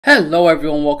Hello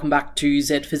everyone, welcome back to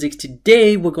Z Physics.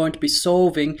 Today we're going to be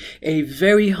solving a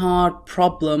very hard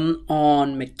problem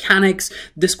on mechanics.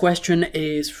 This question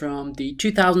is from the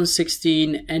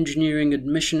 2016 Engineering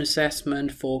Admission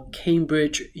Assessment for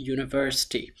Cambridge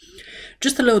University.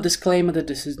 Just a little disclaimer that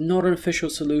this is not an official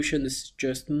solution, this is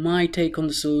just my take on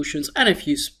the solutions, and if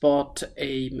you spot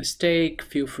a mistake,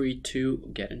 feel free to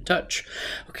get in touch.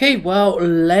 Okay, well,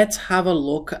 let's have a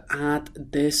look at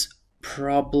this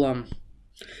problem.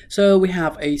 So we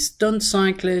have a stunt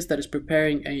cyclist that is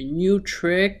preparing a new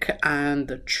trick, and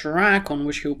the track on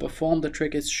which he will perform the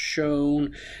trick is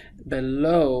shown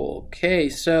below. Okay,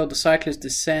 so the cyclist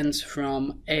descends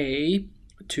from A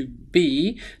to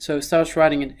B. So he starts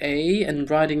riding in A, and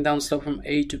riding down slope from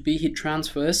A to B, he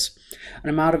transfers an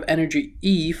amount of energy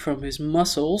E from his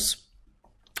muscles.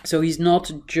 So he's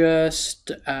not just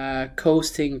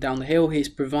coasting down the hill, he's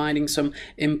providing some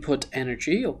input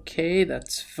energy. Okay,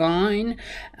 that's fine.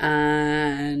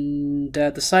 And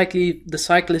the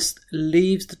cyclist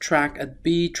leaves the track at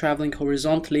B, traveling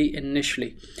horizontally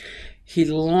initially. He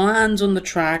lands on the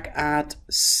track at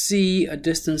C, a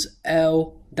distance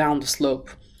L down the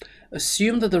slope.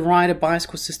 Assume that the rider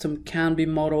bicycle system can be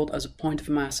modeled as a point of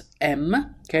mass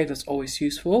m. Okay, that's always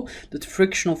useful. That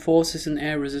frictional forces and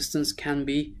air resistance can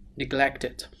be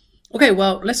neglected. Okay,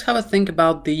 well, let's have a think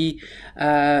about the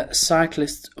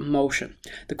cyclist motion.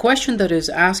 The question that is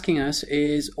asking us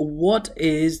is, what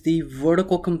is the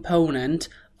vertical component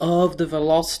of the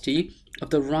velocity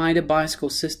of the rider bicycle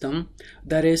system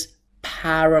that is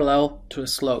parallel to the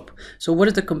slope? So what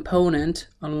is the component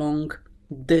along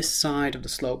this side of the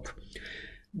slope?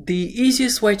 The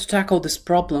easiest way to tackle this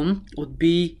problem would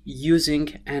be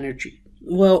using energy.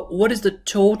 Well, what is the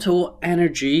total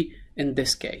energy in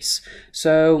this case?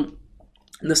 So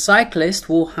the cyclist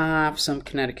will have some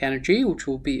kinetic energy, which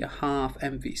will be a half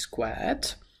mv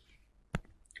squared.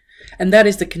 And that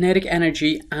is the kinetic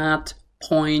energy at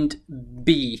point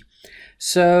B.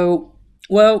 So,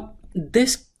 well,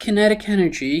 this kinetic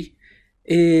energy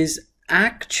is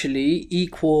actually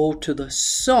equal to the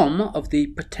sum of the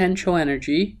potential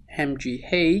energy,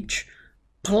 mgh,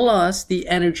 plus the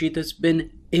energy that's been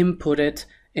inputted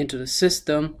into the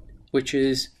system, which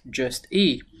is just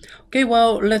E. Okay,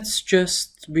 well, let's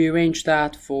just rearrange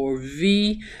that for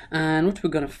V, and what we're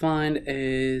going to find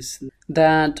is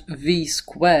that V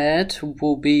squared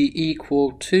will be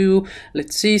equal to,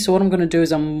 let's see, so what I'm going to do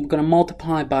is I'm going to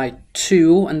multiply by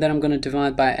 2, and then I'm going to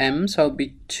divide by m, so it'll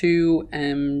be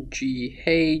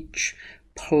 2mgh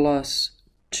plus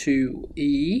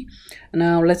 2e.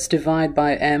 Now let's divide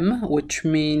by m, which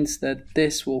means that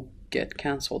this will get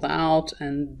cancelled out,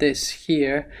 and this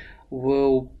here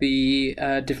will be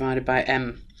divided by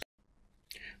m.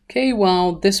 Okay,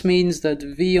 well, this means that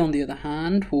V, on the other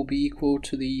hand, will be equal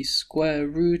to the square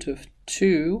root of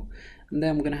 2, and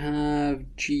then we're going to have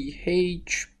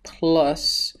GH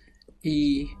plus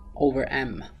E over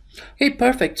m. Okay,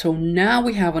 perfect. So now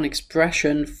we have an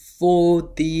expression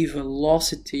for the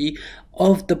velocity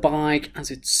of the bike as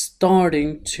it's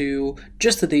starting to,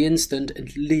 just at the instant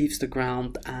it leaves the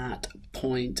ground at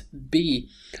point B.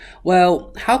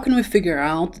 Well, how can we figure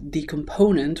out the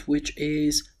component which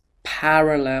is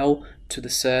parallel to the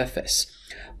surface?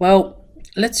 Well,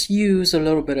 let's use a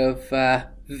little bit of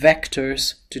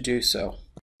vectors to do so.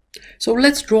 So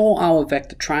let's draw our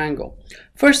vector triangle.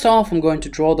 First off, I'm going to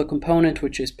draw the component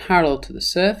which is parallel to the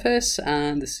surface,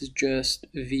 and this is just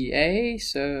VA.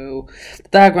 So the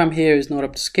diagram here is not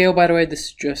up to scale, by the way. This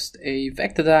is just a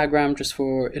vector diagram just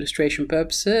for illustration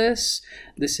purposes.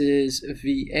 This is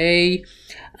VA,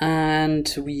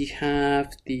 and we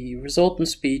have the resultant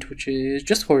speed, which is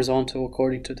just horizontal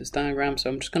according to this diagram. So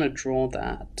I'm just going to draw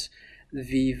that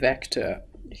V vector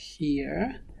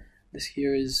here. This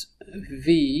here is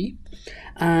V,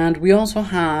 and we also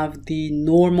have the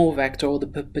normal vector, or the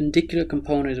perpendicular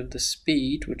component of the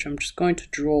speed, which I'm just going to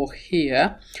draw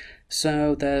here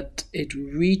so that it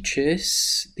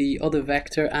reaches the other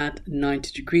vector at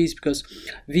 90 degrees, because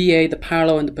VA, the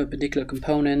parallel and the perpendicular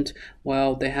component,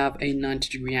 well, they have a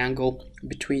 90-degree angle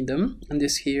between them, and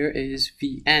this here is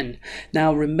VN.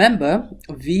 Now remember,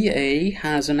 VA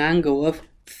has an angle of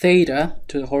theta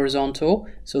to the horizontal,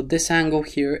 so this angle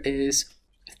here is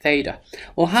theta.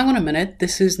 Well, hang on a minute,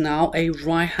 this is now a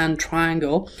right-hand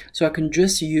triangle, so I can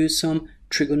just use some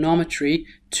trigonometry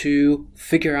to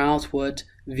figure out what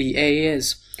VA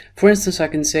is. For instance, I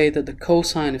can say that the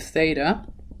cosine of theta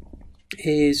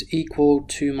is equal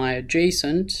to my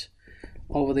adjacent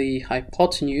over the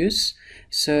hypotenuse.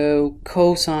 So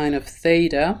cosine of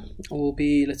theta will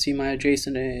be, let's see, my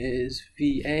adjacent is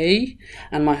VA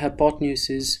and my hypotenuse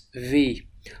is V.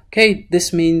 Okay,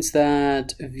 this means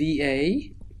that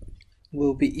VA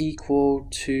will be equal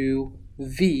to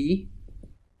v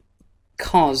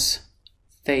cos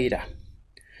theta.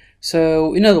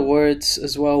 So in other words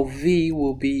as well, v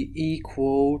will be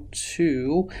equal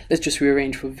to, let's just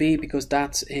rearrange for v because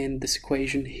that's in this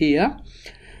equation here,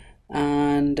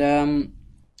 and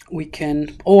we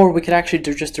could actually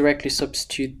just directly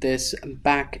substitute this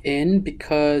back in,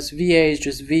 because VA is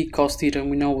just V cos theta, and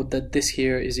we know that this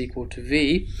here is equal to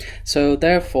V. So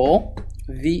therefore,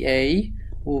 VA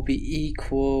will be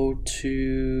equal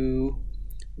to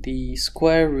the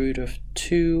square root of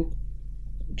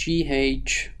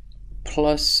 2GH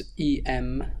plus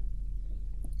EM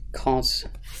cos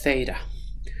theta.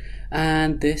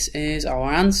 And this is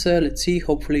our answer. Let's see,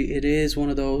 hopefully it is one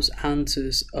of those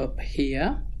answers up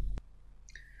here.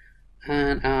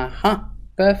 And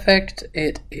perfect,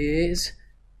 it is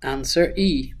answer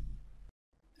E.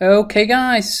 Okay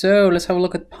guys, so let's have a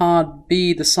look at part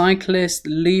B. The cyclist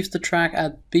leaves the track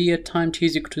at B at time t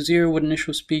is equal to 0 with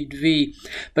initial speed v.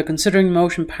 By considering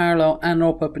motion parallel and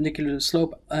or perpendicular to the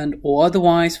slope and or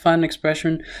otherwise, find an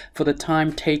expression for the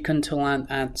time taken to land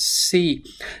at C.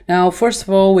 Now first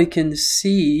of all, we can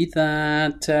see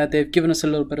that they've given us a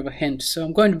little bit of a hint. So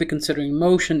I'm going to be considering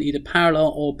motion either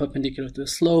parallel or perpendicular to the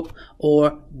slope,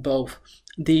 or both.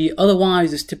 The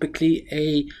otherwise is typically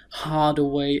a harder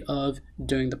way of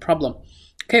doing the problem.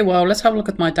 Okay, well, let's have a look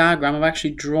at my diagram. I've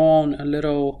actually drawn a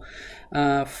little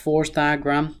force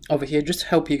diagram over here just to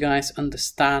help you guys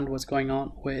understand what's going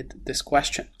on with this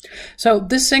question. So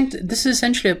this is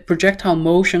essentially a projectile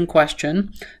motion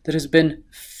question that has been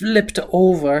flipped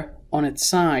over on its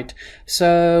side.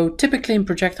 So typically in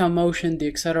projectile motion, the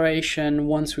acceleration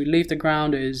once we leave the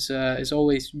ground is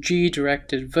always g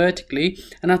directed vertically,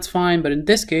 and that's fine. But in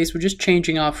this case, we're just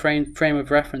changing our frame of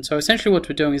reference. So essentially what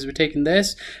we're doing is we're taking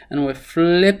this and we're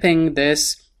flipping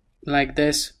this like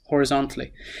this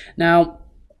horizontally. Now,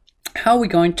 how are we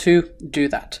going to do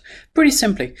that? Pretty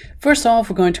simply. First off,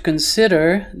 we're going to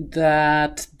consider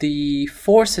that the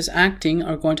forces acting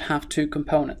are going to have two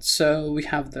components. So we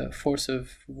have the force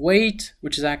of weight,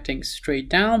 which is acting straight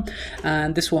down,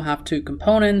 and this will have two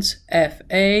components,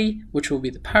 Fa, which will be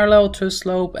the parallel to a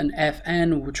slope, and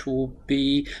Fn, which will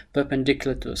be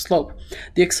perpendicular to a slope.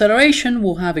 The acceleration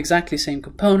will have exactly the same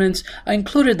components. I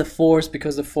included the force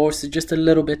because the force is just a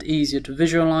little bit easier to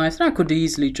visualize, and I could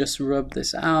easily just rub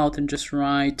this out and just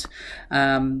write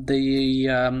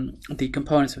the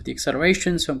components of the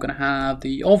acceleration. So I'm going to have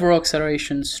the overall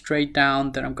acceleration straight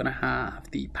down, then I'm going to have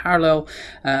the parallel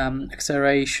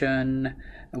acceleration,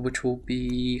 which will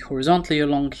be horizontally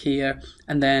along here,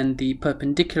 and then the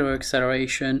perpendicular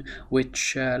acceleration,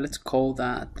 which let's call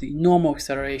that the normal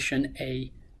acceleration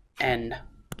AN.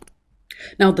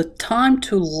 Now the time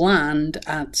to land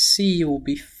at C will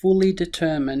be fully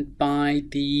determined by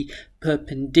the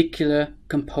perpendicular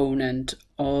component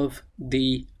of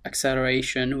the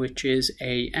acceleration, which is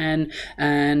AN,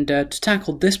 and to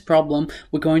tackle this problem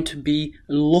we're going to be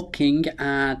looking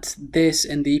at this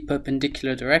in the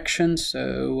perpendicular direction.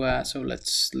 So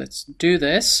let's do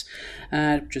this.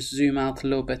 Just zoom out a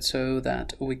little bit so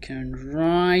that we can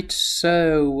write.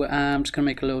 So I'm just going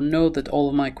to make a little note that all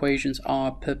of my equations are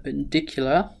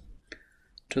perpendicular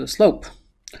to the slope.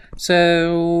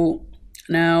 So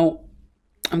now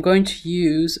I'm going to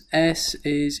use S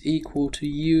is equal to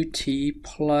UT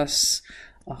plus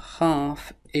a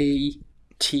half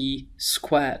AT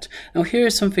squared. Now here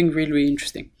is something really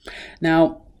interesting.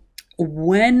 Now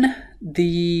when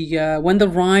the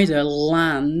rider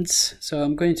lands, so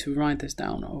I'm going to write this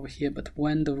down over here, but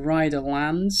when the rider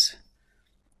lands,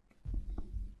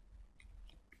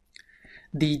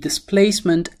 the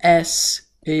displacement S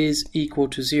is equal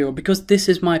to 0, because this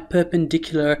is my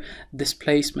perpendicular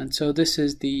displacement. So this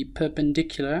is the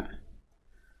perpendicular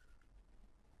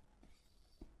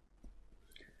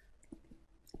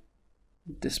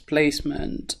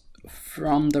displacement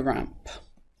from the ramp,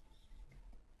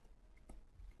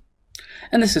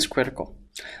 and this is critical.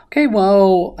 Okay,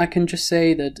 well, I can just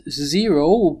say that 0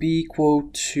 will be equal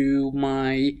to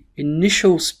my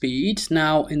initial speed.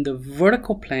 Now in the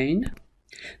vertical plane,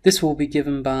 this will be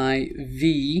given by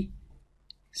V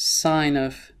sine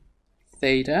of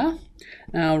theta.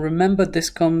 Now remember, this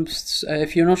comes,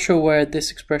 if you're not sure where this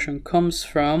expression comes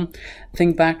from,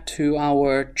 think back to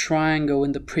our triangle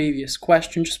in the previous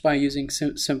question. Just by using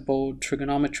simple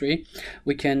trigonometry,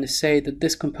 we can say that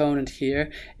this component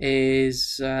here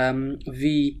is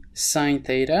V sine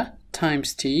theta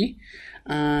times t,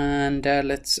 and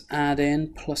let's add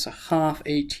in plus a half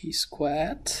AT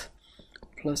squared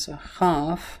plus a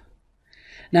half.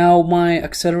 Now my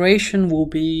acceleration will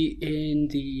be in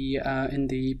the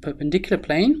perpendicular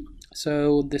plane,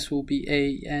 so this will be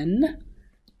AN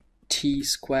t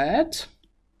squared.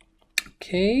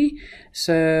 Okay,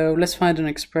 so let's find an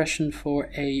expression for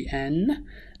an.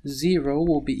 0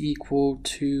 will be equal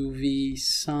to v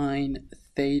sine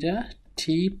theta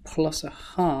t plus a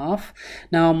half.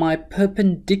 Now my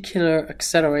perpendicular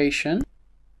acceleration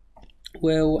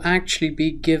will actually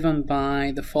be given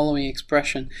by the following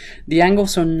expression. The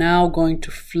angles are now going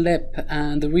to flip,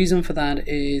 and the reason for that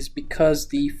is because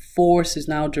the force is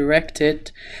now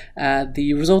directed,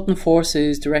 the resultant force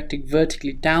is directed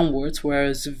vertically downwards,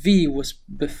 whereas V was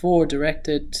before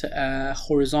directed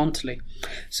horizontally.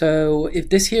 So if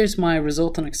this here is my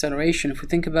resultant acceleration, if we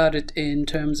think about it in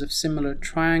terms of similar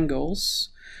triangles,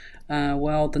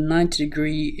 well, the 90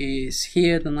 degree is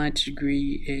here, the 90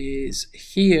 degree is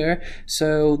here,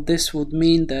 so this would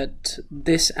mean that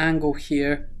this angle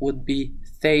here would be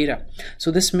theta.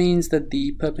 So this means that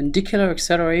the perpendicular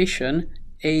acceleration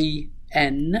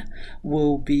AN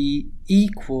will be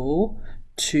equal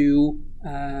to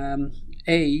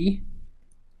A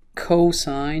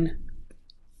cosine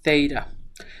theta.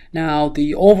 Now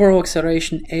the overall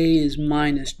acceleration A is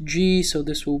minus G, so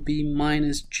this will be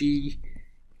minus G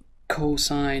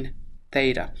cosine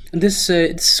theta. And this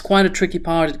it's quite a tricky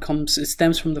part. It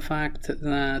stems from the fact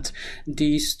that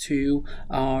these two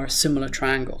are similar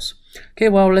triangles. Okay,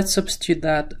 well, let's substitute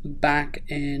that back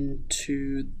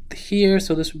into here.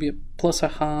 So this would be a plus a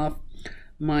half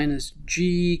minus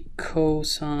G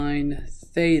cosine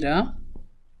theta,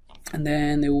 and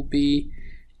then it will be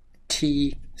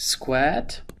t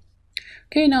squared.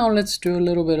 Okay, now let's do a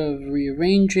little bit of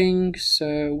rearranging.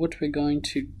 So what we're going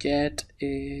to get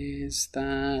is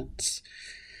that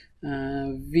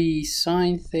v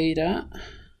sine theta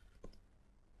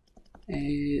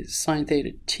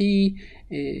t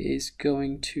is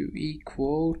going to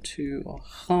equal to a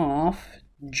half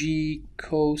g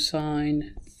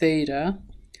cosine theta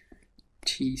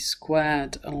t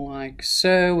squared, like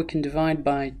so. We can divide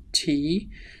by t,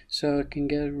 so I can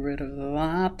get rid of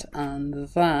that, and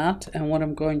what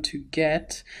I'm going to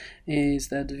get is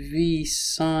that v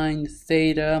sine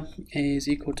theta is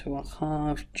equal to a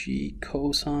half g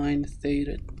cosine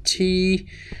theta t.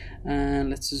 And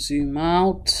let's zoom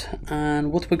out,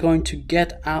 and what we're going to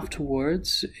get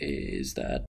afterwards is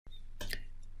that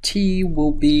t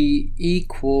will be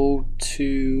equal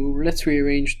to, let's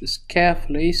rearrange this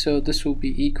carefully, so this will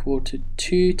be equal to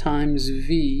 2 times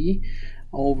v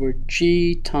over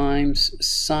g times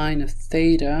sine of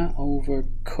theta over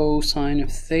cosine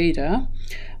of theta,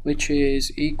 which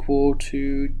is equal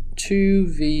to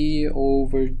 2v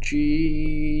over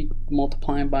g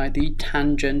multiplied by the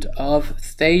tangent of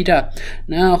theta.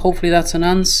 Now hopefully that's an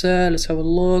answer. Let's have a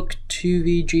look.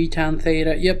 2v g tan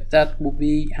theta. Yep, that will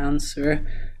be answer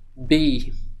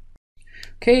B.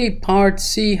 Okay, part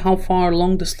C, how far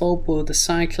along the slope will the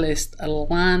cyclist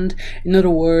land? In other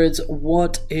words,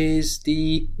 what is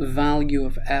the value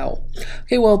of L?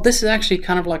 Okay, well, this is actually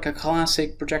kind of like a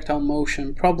classic projectile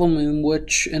motion problem in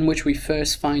which we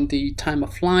first find the time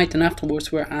of flight, and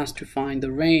afterwards we're asked to find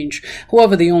the range.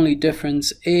 However, the only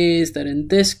difference is that in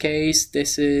this case,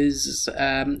 this is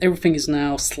everything is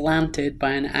now slanted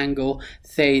by an angle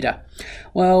theta.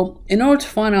 Well, in order to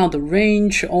find out the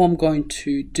range, all I'm going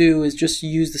to do is just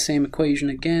use the same equation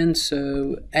again.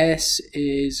 So S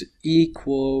is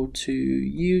equal to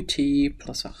ut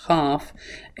plus a half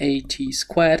at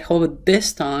squared. However,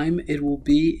 this time it will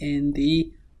be in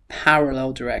the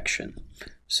parallel direction.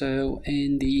 So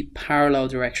in the parallel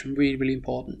direction, really, really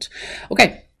important.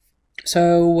 Okay,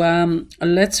 so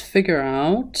let's figure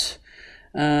out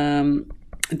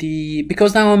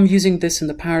because now I'm using this in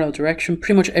the parallel direction,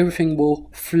 pretty much everything will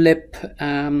flip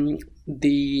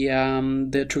the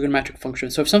trigonometric function.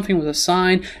 So if something was a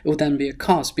sine, it would then be a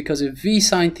cos, because if v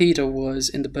sine theta was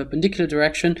in the perpendicular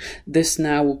direction, this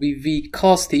now will be v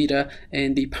cos theta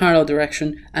in the parallel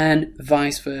direction, and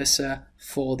vice versa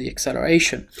for the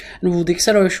acceleration. And the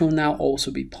acceleration will now also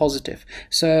be positive.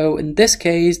 So in this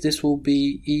case, this will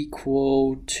be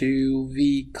equal to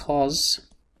v cos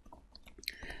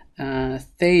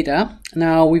theta.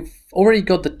 Now we've already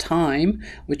got the time,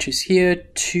 which is here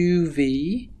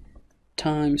 2v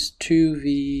times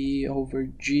 2v over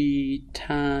g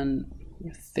tan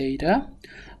theta,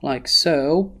 like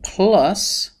so,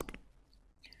 plus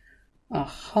a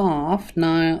half.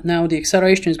 Now the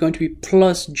acceleration is going to be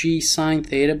plus g sine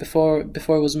theta. Before it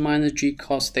was minus g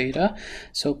cos theta,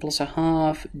 so plus a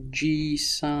half g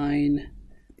sine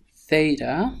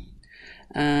theta,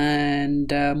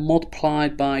 and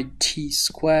multiplied by t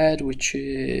squared, which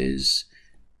is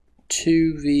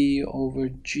 2v over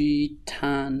g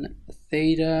tan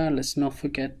theta. Let's not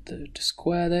forget to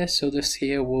square this, so this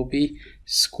here will be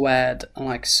squared,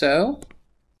 like so.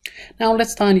 Now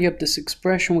let's tidy up this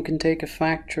expression. We can take a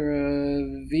factor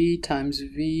of v times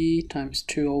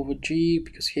 2 over g,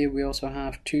 because here we also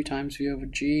have 2 times v over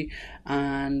g,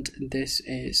 and this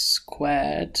is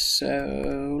squared.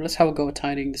 So let's have a go at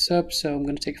tidying this up. So I'm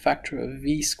going to take a factor of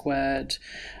v squared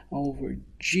over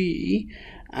g,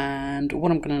 and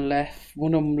what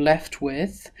I'm left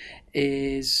with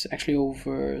is actually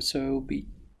over, so it'll be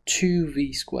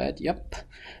 2v squared. Yep.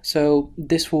 So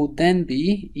this will then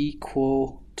be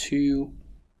equal to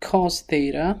cos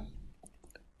theta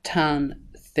tan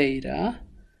theta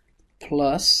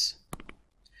plus,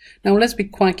 now let's be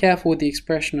quite careful with the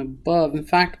expression above. In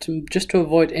fact, just to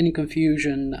avoid any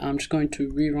confusion, I'm just going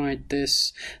to rewrite the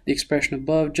expression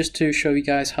above just to show you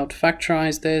guys how to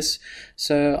factorize this.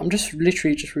 So I'm just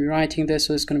literally rewriting this.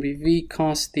 So it's going to be v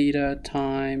cos theta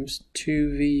times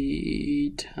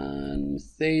 2v tan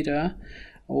theta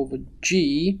over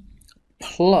g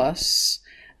plus,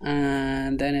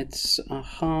 and then it's a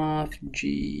half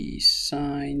g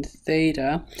sine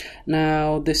theta.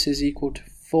 Now this is equal to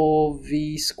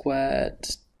 4v squared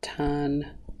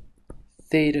tan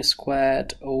theta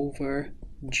squared over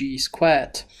g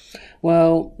squared.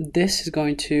 Well, this is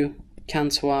going to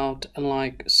cancel out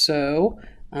like so,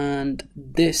 and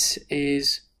this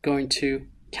is going to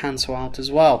cancel out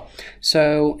as well.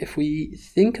 So if we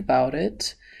think about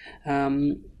it,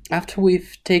 after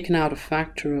we've taken out a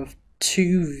factor of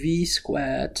 2v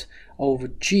squared over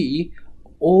g,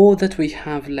 all that we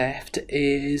have left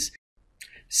is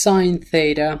sine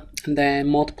theta and then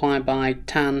multiply by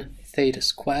tan theta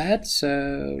squared.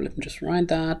 So let me just write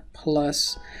that,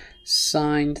 plus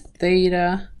sine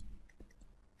theta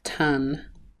tan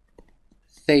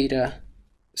theta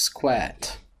squared.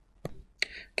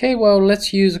 Okay, well,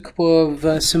 let's use a couple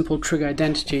of simple trig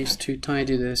identities to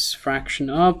tidy this fraction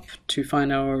up to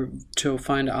find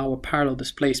our parallel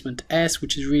displacement S,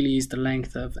 which is the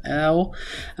length of L.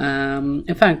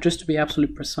 In fact, just to be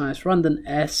absolutely precise, rather than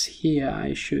S here,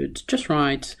 I should just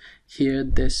write here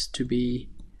this to be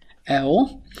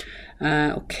L.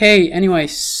 Okay, anyway,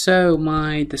 so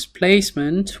my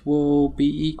displacement will be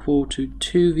equal to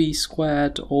 2v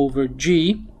squared over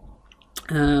g.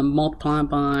 Multiplied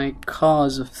by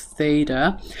cos of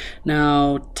theta.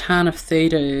 Now tan of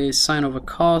theta is sine over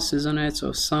cos, isn't it?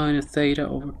 So sine of theta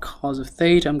over cos of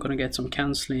theta. I'm going to get some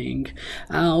cancelling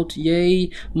out,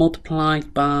 yay.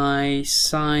 Multiplied by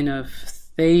sine of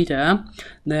theta,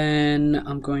 then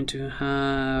I'm going to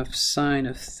have sine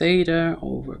of theta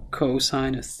over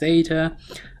cosine of theta,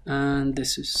 and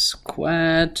this is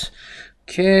squared.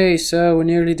 Okay, so we're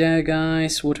nearly there,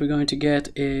 guys. What we're going to get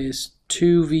is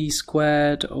 2v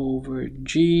squared over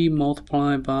g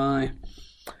multiplied by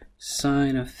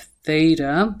sine of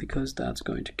theta, because that's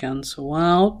going to cancel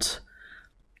out,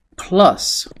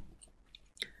 plus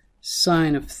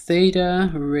sine of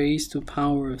theta raised to the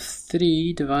power of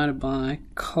 3 divided by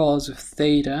cos of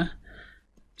theta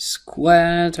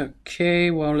squared. Okay,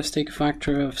 well, let's take a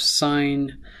factor of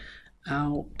sine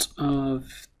out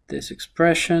of this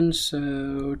expression,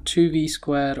 so 2v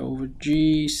squared over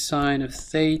g sine of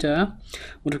theta.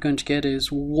 What we're going to get is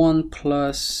 1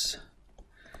 plus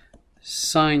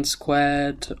sine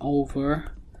squared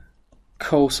over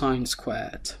cosine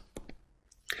squared.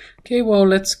 Okay, well,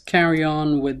 let's carry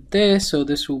on with this. So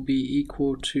this will be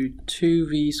equal to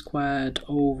 2v squared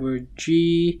over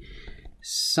g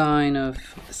sine of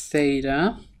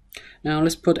theta. Now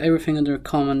let's put everything under a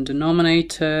common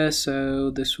denominator, so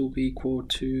this will be equal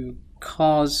to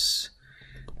cos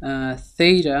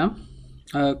theta,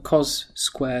 cos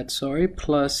squared, sorry,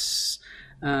 plus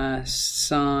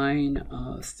sine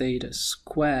of theta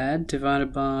squared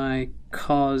divided by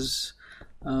cos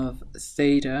of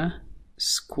theta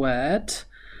squared,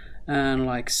 and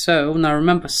like so. Now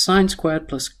remember, sine squared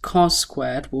plus cos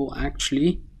squared will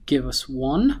actually give us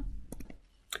 1.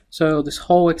 So this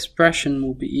whole expression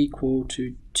will be equal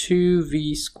to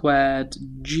 2v squared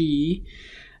g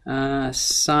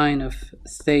sine of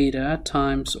theta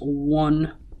times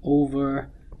 1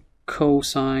 over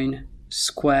cosine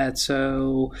squared.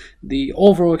 So the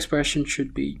overall expression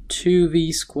should be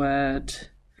 2v squared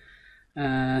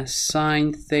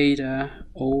sine theta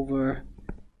over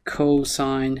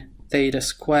cosine theta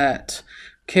squared.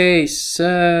 Okay,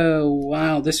 so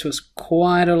wow, this was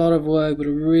quite a lot of work, but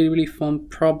a really fun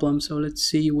problem. So let's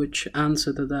see which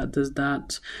answer does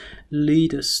that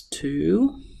lead us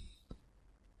to.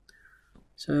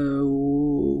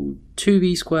 So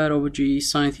 2v squared over g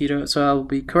sine theta. So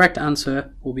the correct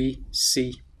answer will be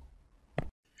C.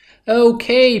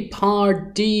 Okay,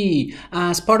 part D.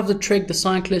 As part of the trick, the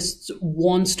cyclist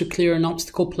wants to clear an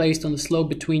obstacle placed on the slope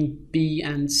between B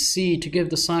and C. To give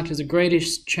the cyclist the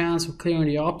greatest chance of clearing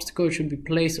the obstacle, it should be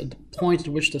placed at the point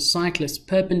at which the cyclist's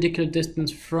perpendicular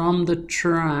distance from the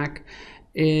track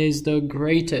is the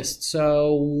greatest.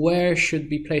 So where should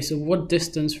be placed? So what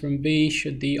distance from B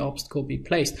should the obstacle be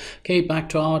placed? Okay, back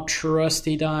to our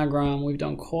trusty diagram. We've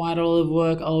done quite a lot of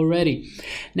work already.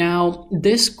 Now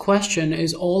this question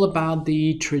is all about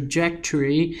the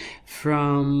trajectory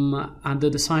from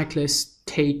that the cyclist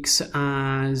takes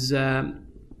as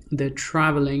they're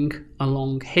traveling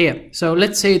along here. So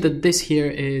let's say that this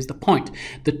here is the point.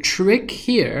 The trick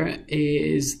here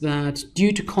is that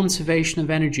due to conservation of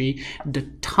energy, the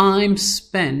time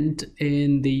spent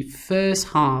in the first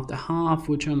half, the half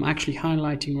which I'm actually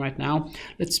highlighting right now,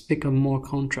 let's pick a more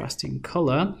contrasting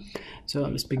color. So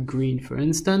let's pick green, for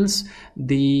instance.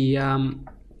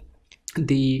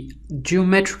 The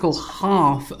geometrical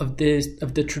half of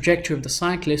the trajectory of the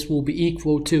cyclist will be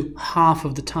equal to half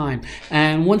of the time.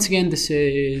 And once again, this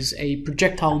is a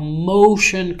projectile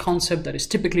motion concept that is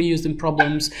typically used in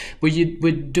problems where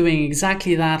we're doing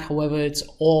exactly that. However, it's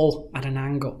all at an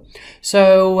angle.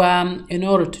 So in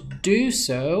order to do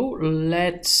so,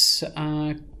 let's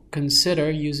consider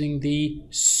using the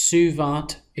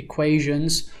Suvat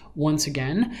equations once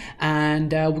again,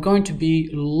 and we're going to be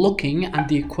looking at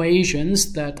the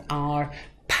equations that are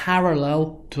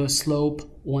parallel to a slope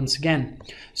once again.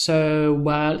 So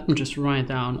let me just write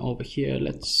down over here.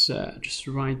 Let's just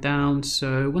write down.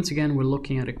 So once again, we're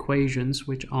looking at equations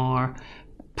which are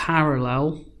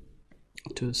parallel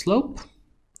to a slope.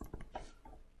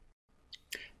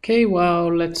 Okay,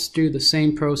 well, let's do the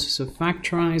same process of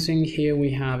factorizing. Here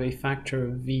we have a factor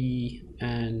of v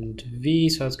and v,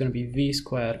 so it's going to be v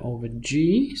squared over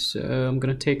g. So I'm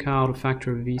going to take out a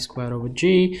factor of v squared over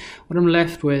g. What I'm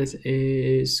left with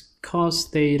is cos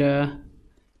theta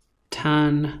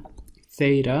tan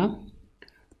theta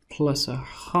plus a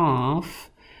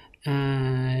half,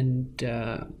 and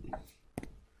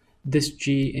this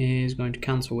g is going to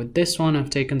cancel with this one.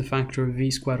 I've taken the factor of v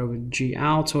squared over g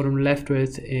out, so what I'm left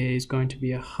with is going to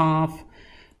be a half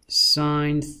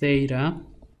sine theta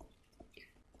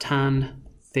tan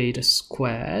theta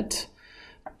squared.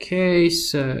 Okay,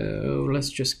 so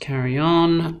let's just carry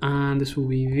on, and this will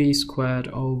be v squared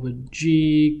over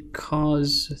g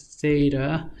cos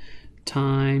theta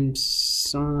times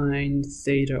sine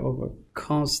theta over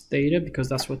cos theta, because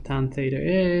that's what tan theta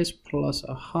is, plus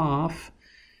a half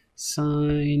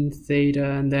sine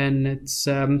theta, and then it's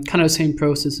kind of the same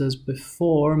process as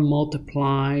before,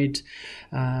 multiplied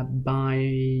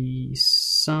by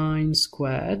sine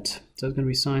squared. So it's going to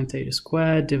be sine theta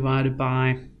squared divided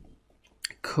by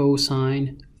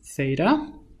cosine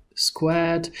theta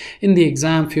squared. In the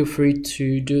exam, feel free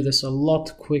to do this a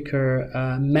lot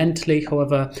quicker mentally.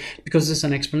 However, because this is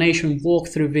an explanation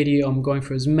walkthrough video, I'm going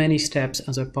for as many steps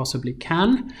as I possibly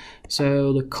can.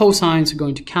 So the cosines are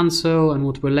going to cancel, and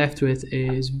what we're left with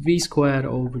is v squared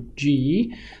over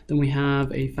g. Then we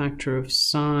have a factor of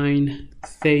sine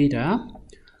theta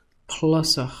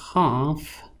plus a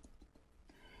half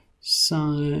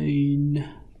sine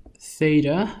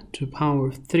theta to the power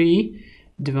of 3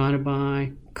 divided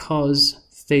by cos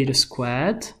theta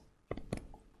squared.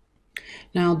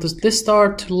 Now, does this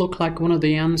start to look like one of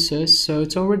the answers? So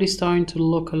it's already starting to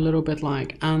look a little bit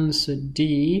like answer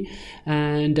D,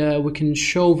 and we can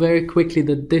show very quickly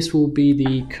that this will be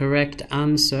the correct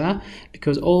answer,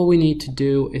 because all we need to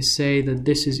do is say that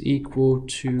this is equal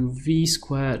to v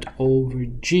squared over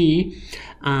g,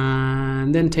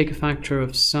 and then take a factor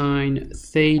of sine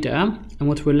theta, and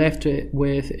what we're left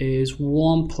with is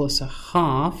 1 plus a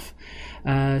half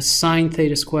sine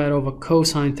theta squared over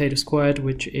cosine theta squared,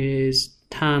 which is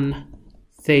tan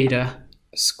theta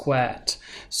squared.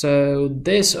 So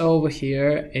this over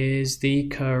here is the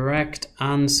correct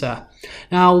answer.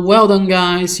 Now, well done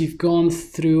guys, you've gone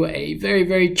through a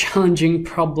very challenging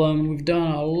problem. We've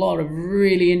done a lot of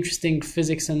really interesting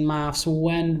physics and maths.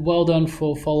 Well done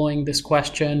for following this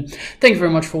question. Thank you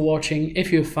very much for watching.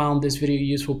 If you found this video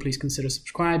useful, please consider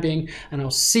subscribing, and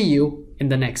I'll see you in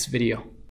the next video.